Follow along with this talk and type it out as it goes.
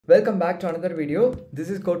Welcome back to another video. This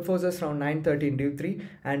is Codeforces Round 913 Div 3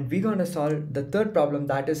 and we're going to solve the third problem,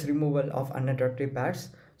 that is removal of unattractive pairs.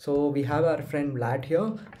 So we have our friend Vlad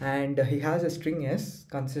here and he has a string S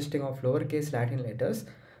consisting of lowercase Latin letters.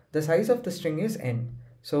 The size of the string is n.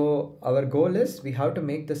 So our goal is we have to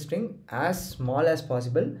make the string as small as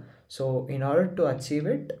possible. So in order to achieve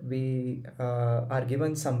it, we are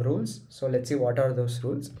given some rules. So let's see what are those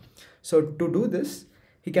rules. So to do this,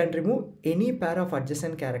 he can remove any pair of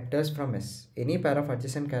adjacent characters from S. Any pair of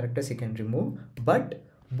adjacent characters he can remove, but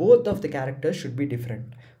both of the characters should be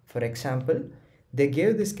different. For example, they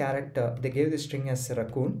gave this string as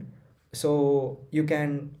raccoon. So you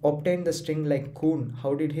can obtain the string like coon.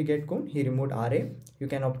 How did he get coon? He removed RA. You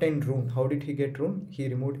can obtain rune. How did he get rune? He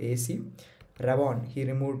removed AC. Ravon, he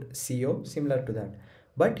removed CO, similar to that.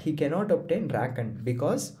 But he cannot obtain Rakan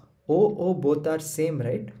because OO both are same,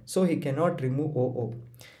 right? So he cannot remove OO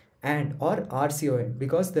and or RCON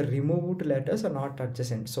because the removed letters are not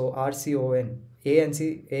adjacent. So RCON, A and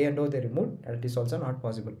C, A and O they removed, that is also not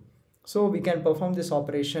possible. So we can perform this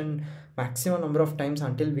operation maximum number of times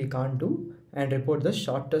until we can't do and report the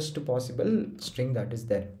shortest possible string that is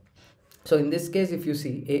there. So in this case, if you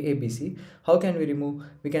see AABC, how can we remove?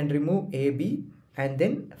 We can remove AB and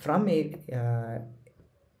then from AC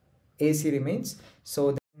remains.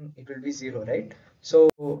 So then it will be 0, right? So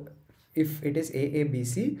if it is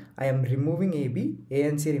AABC, I am removing AB, A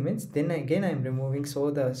and C remains, then again I am removing,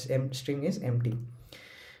 so the string is empty.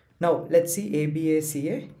 Now let's see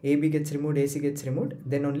ABACA, AB gets removed, AC gets removed,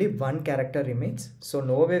 then only one character remains. So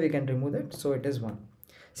no way we can remove that, so it is 1.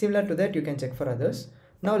 Similar to that, you can check for others.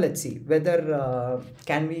 Now let's see whether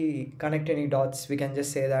can we connect any dots. We can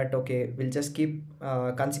just say that okay, we'll just keep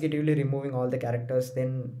consecutively removing all the characters,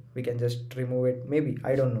 then we can just remove it, maybe,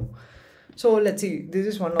 I don't know. So let's see, this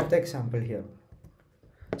is one of the example here.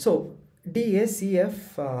 So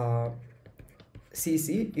DACF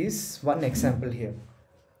CC is one example here.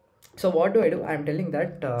 So what do? I'm telling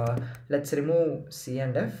that let's remove C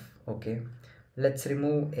and F. Okay, let's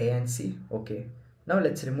remove A and C. Okay, now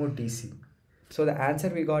let's remove DC. So the answer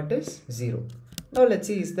we got is 0. Now let's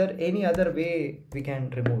see, is there any other way we can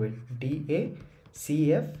remove it? DA,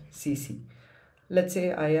 CF, CC. Let's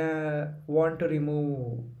say I want to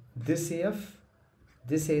remove this CF,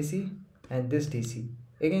 this AC and this DC.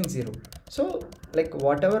 Again 0. So like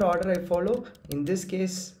whatever order I follow, in this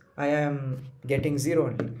case I am getting 0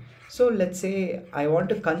 only. So let's say I want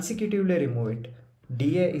to consecutively remove it.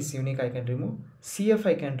 DA is unique, I can remove. CF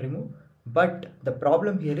I can remove. But the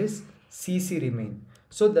problem here is CC remain.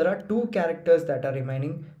 So there are 2 characters that are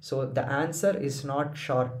remaining. So the answer is not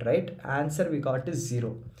short, right? Answer we got is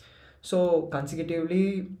 0. So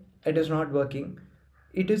consecutively it is not working.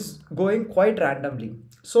 It is going quite randomly.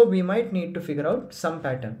 So we might need to figure out some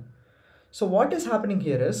pattern. So what is happening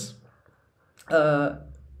here is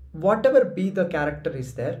whatever be the character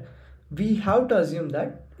is there, we have to assume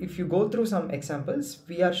that if you go through some examples,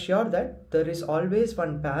 we are sure that there is always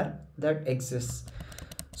one pair that exists.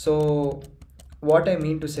 So what I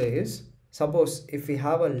mean to say is, suppose if we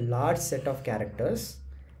have a large set of characters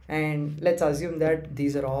and let's assume that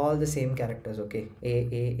these are all the same characters, okay,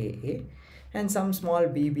 A, and some small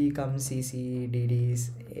B comes, CC, DDs,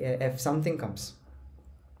 F something comes.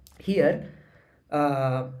 Here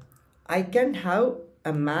I can have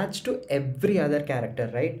a match to every other character,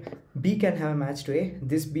 right? B can have a match to A,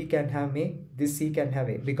 this B can have A, this C can have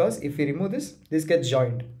A, because if we remove this, this gets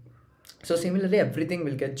joined. So similarly everything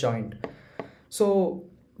will get joined. So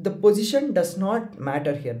the position does not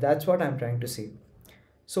matter here, that's what I'm trying to say.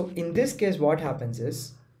 So in this case what happens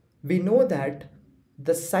is, we know that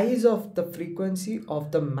the size of the frequency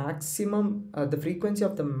of the maximum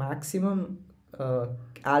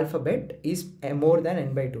alphabet is more than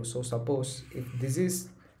n by 2. So suppose if this is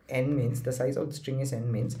n, means the size of the string is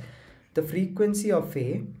n, means the frequency of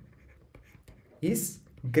A is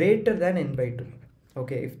greater than n by 2.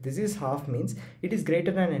 Okay, if this is half, means it is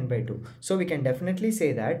greater than n by 2. So we can definitely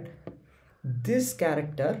say that this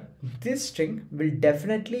character, this string will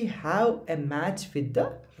definitely have a match with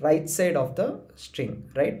the right side of the string,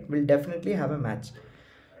 right? Will definitely have a match.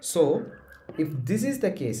 So if this is the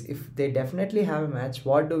case, if they definitely have a match,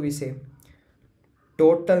 what do we say?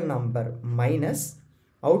 Total number minus,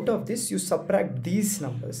 out of this you subtract these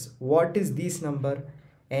numbers. What is this number?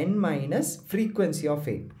 N minus frequency of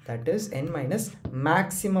A, that is n minus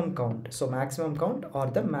maximum count. So maximum count or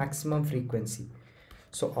the maximum frequency.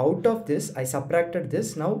 So out of this I subtracted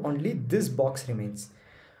this, now only this box remains.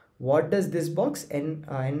 What does this box n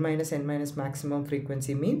minus maximum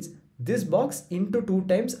frequency means? this box into 2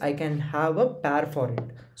 times I can have a pair for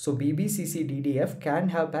it. So BBCCDDF can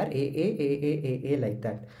have pair AA like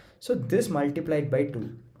that. So this multiplied by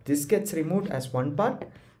 2, this gets removed as one part,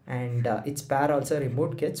 and its pair also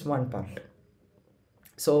removed gets one part.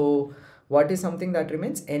 So what is something that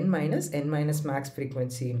remains? N minus max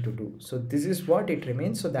frequency into 2. So this is what it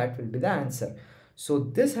remains. So that will be the answer. So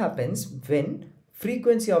this happens when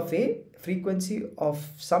frequency of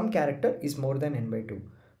some character is more than n by 2.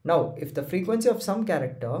 Now if the frequency of some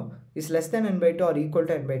character is less than n by 2 or equal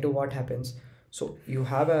to n by 2, what happens? So you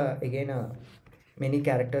have many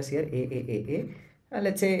characters here, a.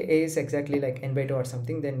 Let's say a is exactly like n by 2 or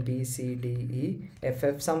something, then b, c, d, e,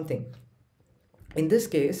 f something. In this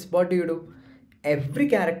case, what do? Every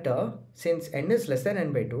character, since n is less than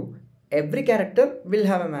n by 2, every character will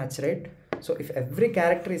have a match, right? So if every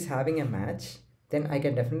character is having a match, then I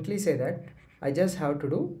can definitely say that I just have to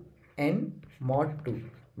do n mod 2.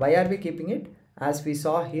 Why are we keeping it? As we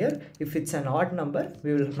saw here, if it's an odd number,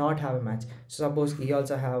 we will not have a match. So suppose e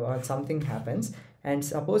also have something happens, and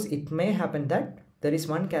suppose it may happen that there is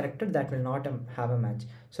one character that will not have a match.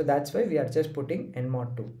 So that's why we are just putting n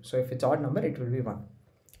mod 2. So if it's odd number, it will be 1.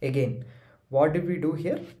 Again, what did we do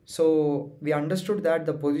here? So we understood that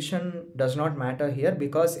the position does not matter here,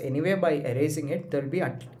 because anyway by erasing it, there will be,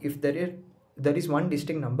 if there is one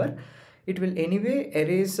distinct number, it will anyway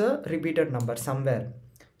erase a repeated number somewhere.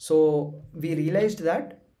 So we realized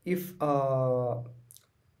that if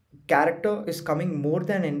character is coming more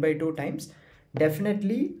than n by 2 times,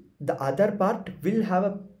 definitely the other part will have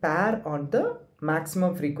a pair on the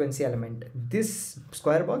maximum frequency element. This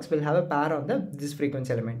square box will have a pair on this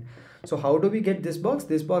frequency element. So how do we get this box?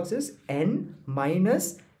 This box is n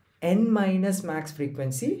minus max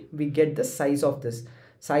frequency. We get the size of this.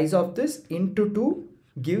 Size of this into 2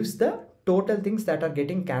 gives the total things that are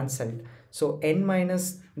getting cancelled. So n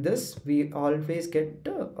minus this, we always get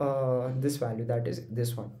this value, that is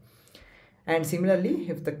this one. And similarly,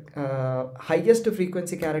 if the highest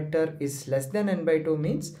frequency character is less than n by 2,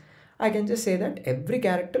 means I can just say that every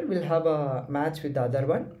character will have a match with the other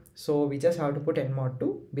one. So we just have to put n mod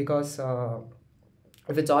 2, because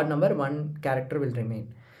if it's odd number, one character will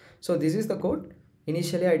remain. So this is the code.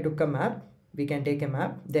 Initially I took a map. We can take a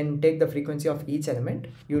map, then take the frequency of each element.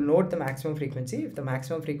 You note the maximum frequency. If the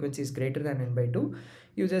maximum frequency is greater than n by 2,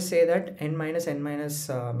 you just say that n minus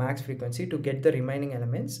max frequency to get the remaining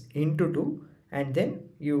elements into 2, and then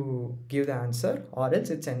you give the answer, or else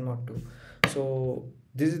it's n mod 2. So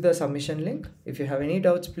this is the submission link. If you have any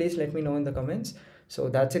doubts, please let me know in the comments. So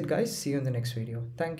that's it guys. See you in the next video. Thank you.